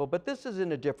on people, but this is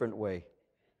in a different way.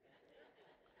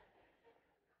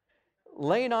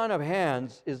 Laying on of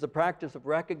hands is the practice of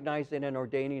recognizing and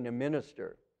ordaining a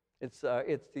minister. It's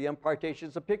the impartation.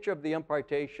 It's a picture of the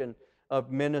impartation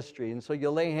of ministry. And so you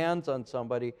lay hands on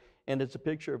somebody, and it's a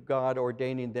picture of God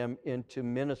ordaining them into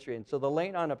ministry. And so the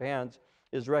laying on of hands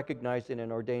is recognizing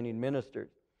and ordaining ministers.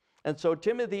 And so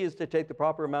Timothy is to take the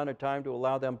proper amount of time to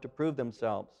allow them to prove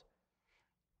themselves.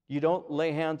 You don't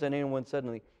lay hands on anyone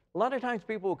suddenly. A lot of times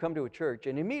people will come to a church,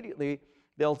 and immediately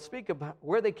they'll speak about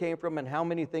where they came from and how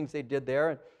many things they did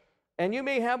there. And you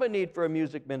may have a need for a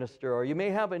music minister, or you may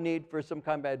have a need for some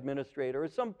kind of administrator, or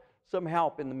some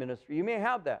help in the ministry. You may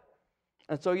have that.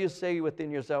 And so you say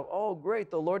within yourself, oh, great,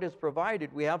 the Lord has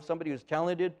provided. We have somebody who's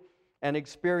talented and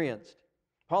experienced.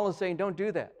 Paul is saying, don't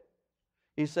do that.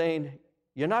 He's saying,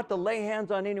 you're not to lay hands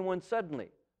on anyone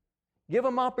suddenly. Give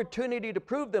them opportunity to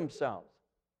prove themselves.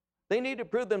 They need to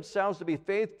prove themselves to be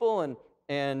faithful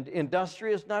and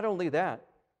industrious. Not only that,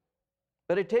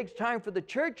 but it takes time for the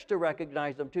church to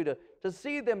recognize them too, to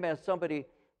see them as somebody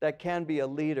that can be a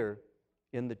leader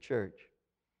in the church.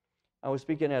 I was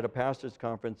speaking at a pastor's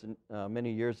conference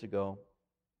many years ago,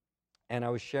 and I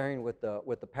was sharing with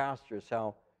the pastors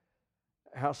how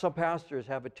some pastors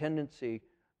have a tendency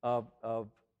of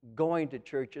going to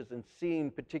churches and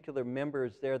seeing particular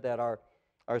members there that are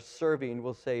serving.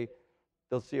 We'll say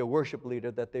they'll see a worship leader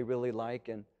that they really like,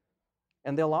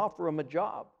 and they'll offer them a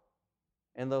job,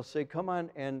 and they'll say, "Come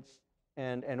on and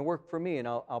work for me, and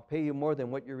I'll pay you more than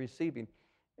what you're receiving."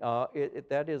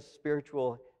 That is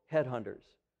spiritual headhunters.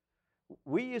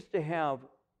 We used to have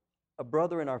a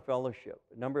brother in our fellowship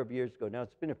a number of years ago. Now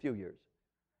it's been a few years,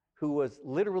 who was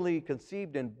literally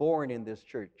conceived and born in this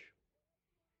church.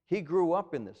 He grew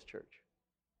up in this church.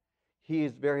 He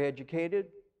is very educated,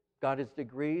 got his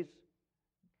degrees,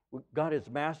 got his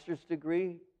master's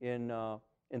degree in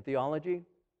theology,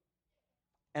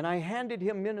 and I handed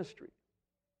him ministry.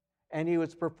 And he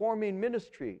was performing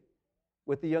ministry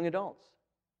with the young adults.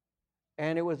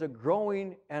 And it was a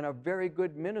growing and a very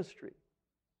good ministry.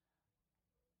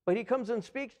 But he comes and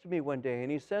speaks to me one day,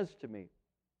 and he says to me,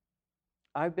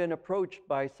 I've been approached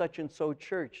by such and so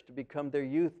church to become their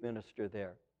youth minister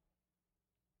there.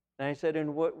 And I said,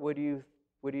 and what do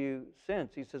you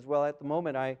sense? He says, well, at the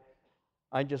moment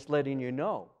I'm just letting you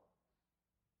know.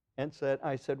 And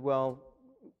I said, well,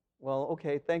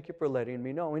 okay, thank you for letting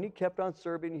me know. And he kept on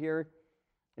serving here,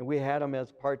 and we had him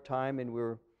as part-time, and we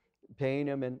were paying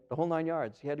him, and the whole 9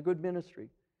 yards. He had a good ministry.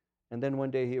 And then one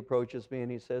day he approaches me,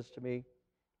 and he says to me,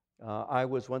 I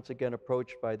was once again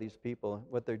approached by these people.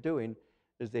 What they're doing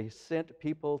is they sent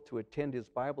people to attend his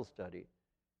Bible study,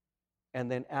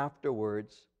 and then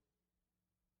afterwards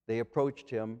they approached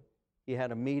him. He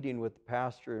had a meeting with the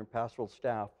pastor and pastoral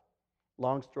staff.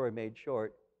 Long story made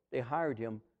short, they hired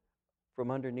him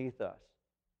from underneath us.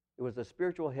 It was a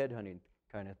spiritual headhunting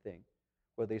kind of thing,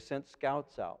 where they sent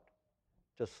scouts out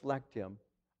to select him,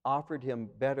 offered him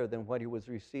better than what he was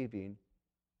receiving,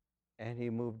 and he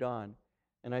moved on.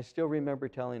 And I still remember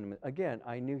telling him, again,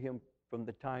 I knew him from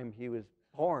the time he was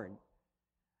born.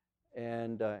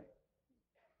 And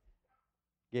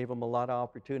Gave them a lot of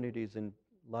opportunities and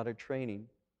a lot of training.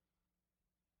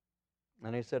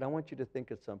 And I said, I want you to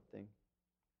think of something.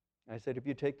 I said, if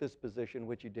you take this position,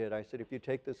 which he did, I said, if you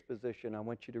take this position, I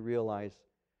want you to realize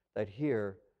that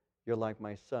here, you're like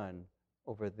my son.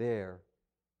 Over there,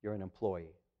 you're an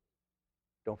employee.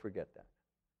 Don't forget that.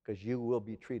 Because you will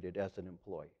be treated as an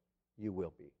employee. You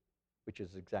will be. Which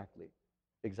is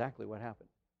exactly what happened.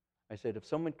 I said, if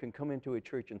someone can come into a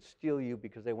church and steal you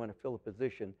because they want to fill a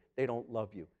position, they don't love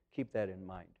you. Keep that in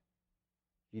mind.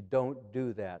 You don't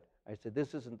do that. I said,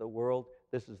 this isn't the world,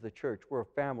 this is the church. We're a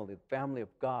family, the family of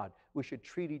God. We should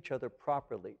treat each other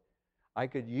properly. I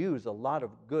could use a lot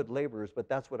of good laborers, but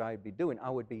that's what I'd be doing.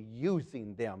 I would be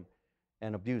using them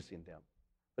and abusing them.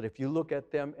 But if you look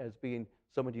at them as being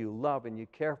somebody you love and you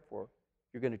care for,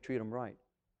 you're going to treat them right.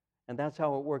 And that's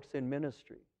how it works in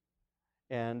ministry.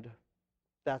 And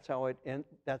that's how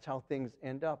things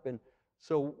end up. And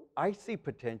so I see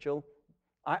potential.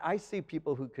 I see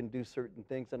people who can do certain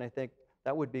things, and I think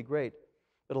that would be great.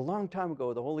 But a long time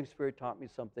ago, the Holy Spirit taught me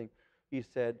something. He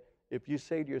said, if you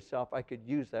say to yourself, I could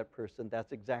use that person,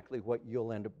 that's exactly what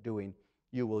you'll end up doing.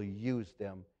 You will use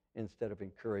them instead of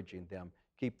encouraging them.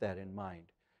 Keep that in mind.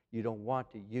 You don't want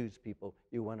to use people.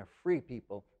 You want to free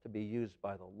people to be used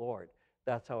by the Lord.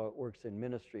 That's how it works in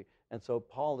ministry. And so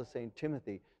Paul is saying,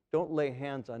 Timothy, don't lay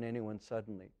hands on anyone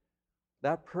suddenly.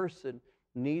 That person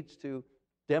needs to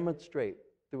demonstrate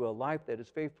through a life that is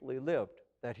faithfully lived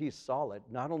that he's solid.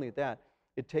 Not only that,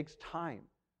 it takes time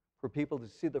for people to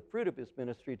see the fruit of his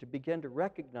ministry, to begin to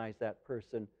recognize that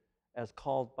person as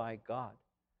called by God.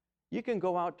 You can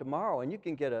go out tomorrow and you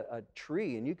can get a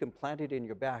tree and you can plant it in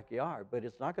your backyard, but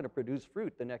it's not going to produce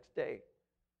fruit the next day.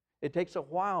 It takes a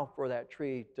while for that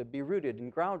tree to be rooted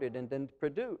and grounded and then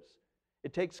produce.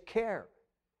 It takes care.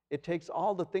 It takes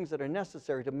all the things that are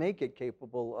necessary to make it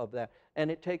capable of that,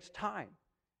 and it takes time.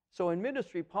 So in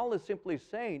ministry, Paul is simply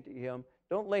saying to him,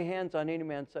 don't lay hands on any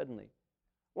man suddenly.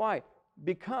 Why?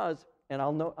 Because, and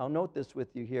I'll note this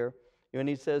with you here, when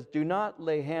he says, do not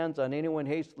lay hands on anyone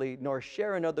hastily, nor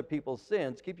share in other people's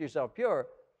sins. Keep yourself pure.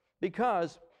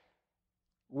 Because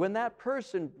when that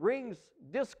person brings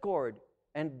discord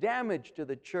and damage to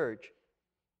the church,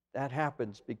 that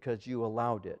happens because you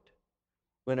allowed it.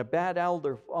 When a bad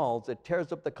elder falls, it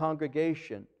tears up the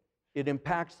congregation. It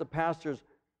impacts the pastor's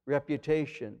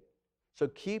reputation. So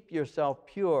keep yourself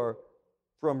pure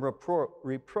from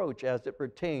reproach as it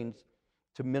pertains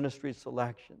to ministry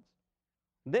selections.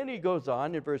 Then he goes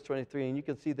on in verse 23, and you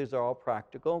can see these are all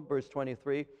practical. Verse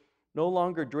 23, no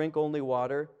longer drink only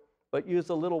water, but use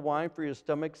a little wine for your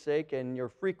stomach's sake and your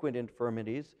frequent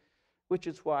infirmities, which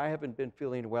is why I haven't been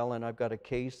feeling well, and I've got a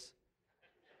case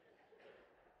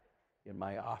in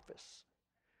my office.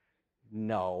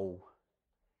 No.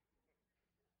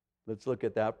 Let's look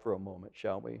at that for a moment,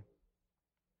 shall we?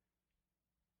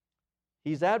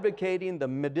 He's advocating the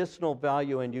medicinal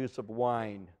value and use of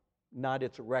wine, not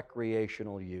its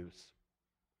recreational use.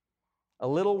 A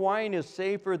little wine is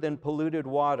safer than polluted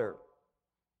water.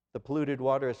 The polluted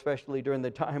water, especially during the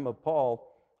time of Paul,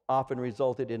 often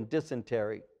resulted in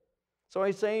dysentery. So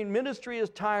he's saying ministry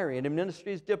is tiring and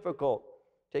ministry is difficult.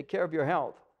 Take care of your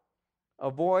health.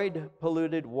 Avoid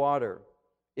polluted water.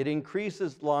 It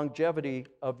increases longevity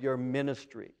of your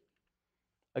ministry.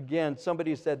 Again,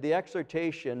 somebody said the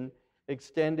exhortation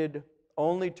extended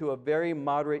only to a very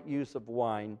moderate use of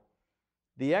wine.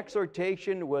 The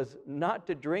exhortation was not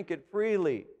to drink it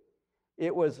freely.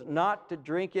 It was not to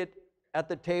drink it at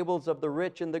the tables of the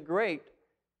rich and the great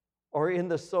or in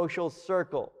the social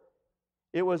circle.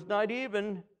 It was not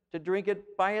even to drink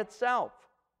it by itself.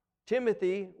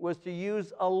 Timothy was to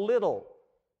use a little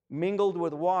mingled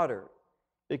with water,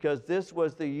 because this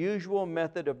was the usual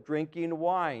method of drinking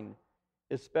wine,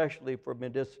 especially for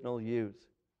medicinal use.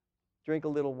 Drink a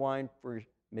little wine for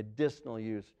medicinal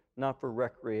use, not for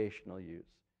recreational use.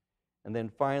 And then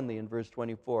finally, in verse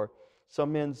 24,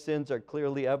 some men's sins are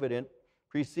clearly evident,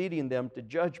 preceding them to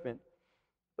judgment,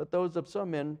 but those of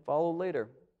some men follow later.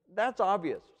 That's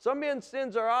obvious. Some men's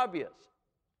sins are obvious.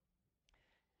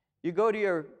 You go to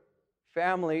your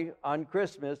family on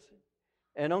Christmas,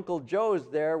 and Uncle Joe's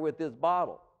there with his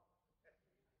bottle,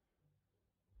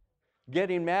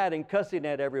 getting mad and cussing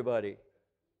at everybody.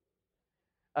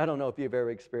 I don't know if you've ever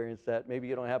experienced that. Maybe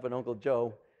you don't have an Uncle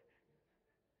Joe.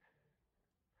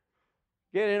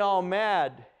 Getting all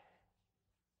mad,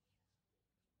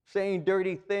 saying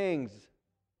dirty things.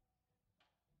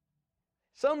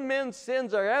 Some men's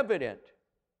sins are evident.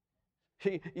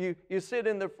 You sit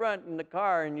in the front in the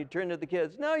car and you turn to the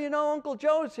kids. No, you know, Uncle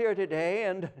Joe's here today,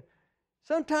 and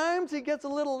sometimes he gets a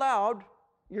little loud.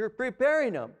 You're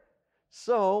preparing him.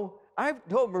 So I've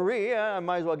told Marie, I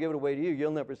might as well give it away to you.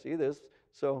 You'll never see this.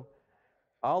 So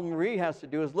all Marie has to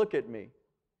do is look at me,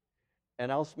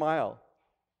 and I'll smile,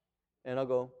 and I'll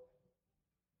go,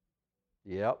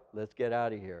 yep, let's get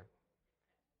out of here.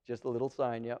 Just a little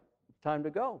sign, yep, time to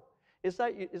go. It's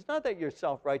not that you're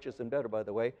self-righteous and better, by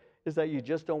the way. It's that you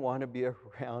just don't want to be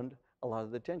around a lot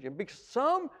of the tension. Because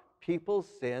some people's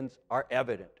sins are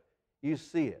evident. You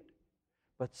see it.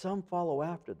 But some follow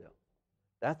after them.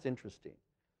 That's interesting.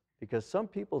 Because some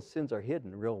people's sins are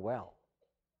hidden real well.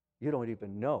 You don't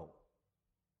even know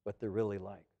what they're really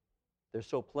like. They're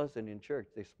so pleasant in church.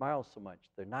 They smile so much.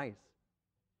 They're nice.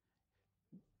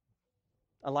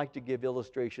 I like to give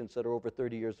illustrations that are over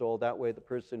 30 years old. That way the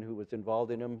person who was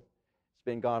involved in them has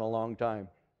been gone a long time.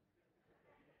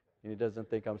 And he doesn't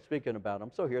think I'm speaking about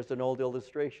them. So here's an old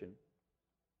illustration.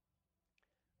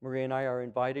 Marie and I are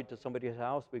invited to somebody's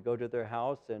house. We go to their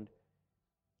house, and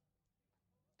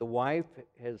the wife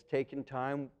has taken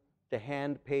time to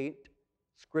hand paint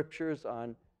scriptures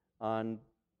on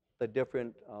the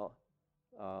different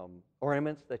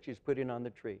ornaments that she's putting on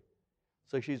the tree.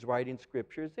 So she's writing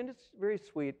scriptures, and it's very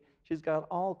sweet. She's got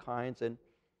all kinds,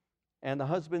 and the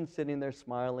husband's sitting there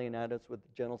smiling at us with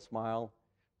a gentle smile,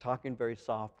 talking very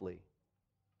softly,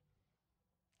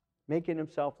 making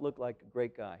himself look like a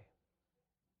great guy.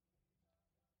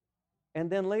 And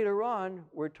then later on,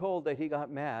 we're told that he got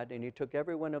mad, and he took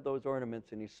every one of those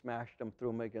ornaments and he smashed them,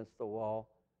 threw them against the wall,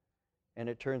 and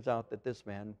it turns out that this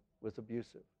man was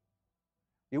abusive.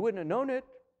 You wouldn't have known it.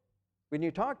 When you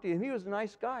talked to him, he was a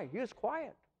nice guy. He was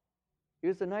quiet. He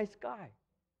was a nice guy,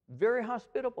 very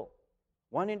hospitable,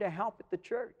 wanting to help at the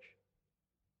church.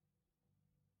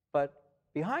 But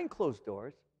behind closed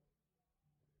doors,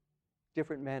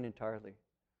 different man entirely.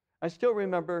 I still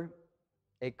remember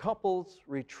a couple's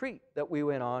retreat that we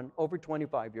went on over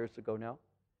 25 years ago now,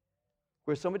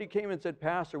 where somebody came and said,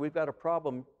 Pastor, we've got a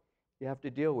problem you have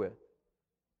to deal with.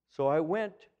 So I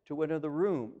went to one of the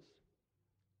rooms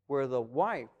where the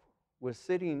wife was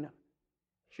sitting.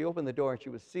 She opened the door and she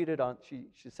was seated on,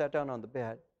 she sat down on the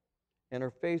bed, and her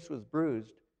face was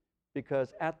bruised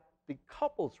because at the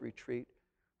couple's retreat,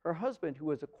 her husband, who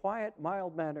was a quiet,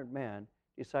 mild-mannered man,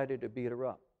 decided to beat her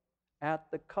up at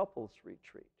the couple's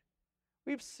retreat.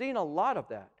 We've seen a lot of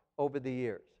that over the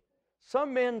years.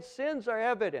 Some men's sins are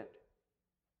evident.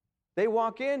 They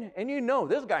walk in and you know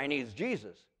this guy needs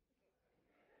Jesus.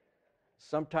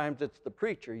 Sometimes it's the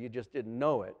preacher, you just didn't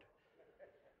know it.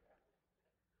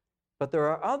 But there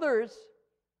are others,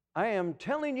 I am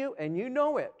telling you, and you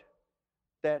know it,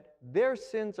 that their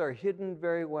sins are hidden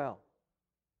very well.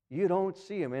 You don't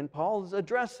see them. And Paul's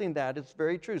addressing that. It's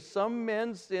very true. Some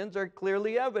men's sins are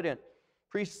clearly evident,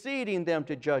 preceding them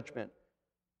to judgment.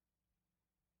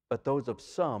 But those of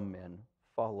some men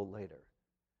follow later.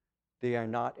 They are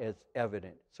not as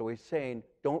evident. So he's saying,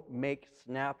 don't make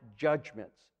snap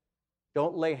judgments.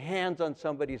 Don't lay hands on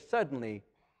somebody suddenly.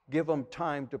 Give them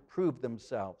time to prove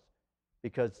themselves.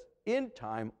 Because in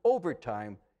time, over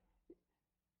time,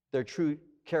 their true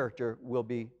character will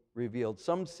be revealed.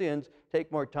 Some sins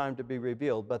take more time to be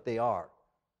revealed, but they are.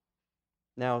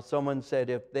 Now, someone said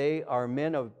if they are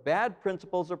men of bad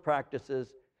principles or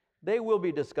practices, they will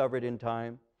be discovered in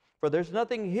time. For there's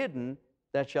nothing hidden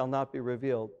that shall not be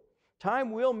revealed.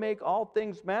 Time will make all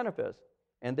things manifest,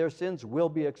 and their sins will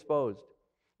be exposed.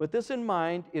 With this in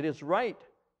mind, it is right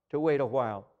to wait a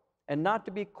while, and not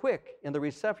to be quick in the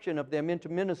reception of them into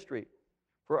ministry.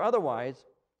 For otherwise,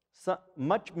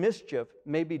 much mischief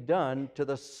may be done to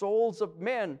the souls of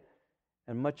men,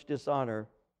 and much dishonor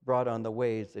brought on the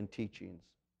ways and teachings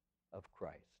of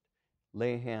Christ.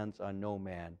 Lay hands on no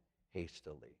man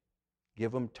hastily.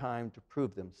 Give them time to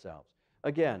prove themselves.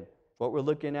 Again, what we're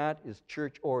looking at is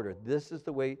church order. This is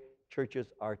the way churches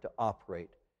are to operate.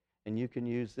 And you can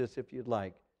use this, if you'd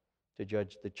like, to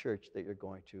judge the church that you're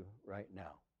going to right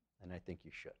now. And I think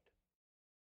you should.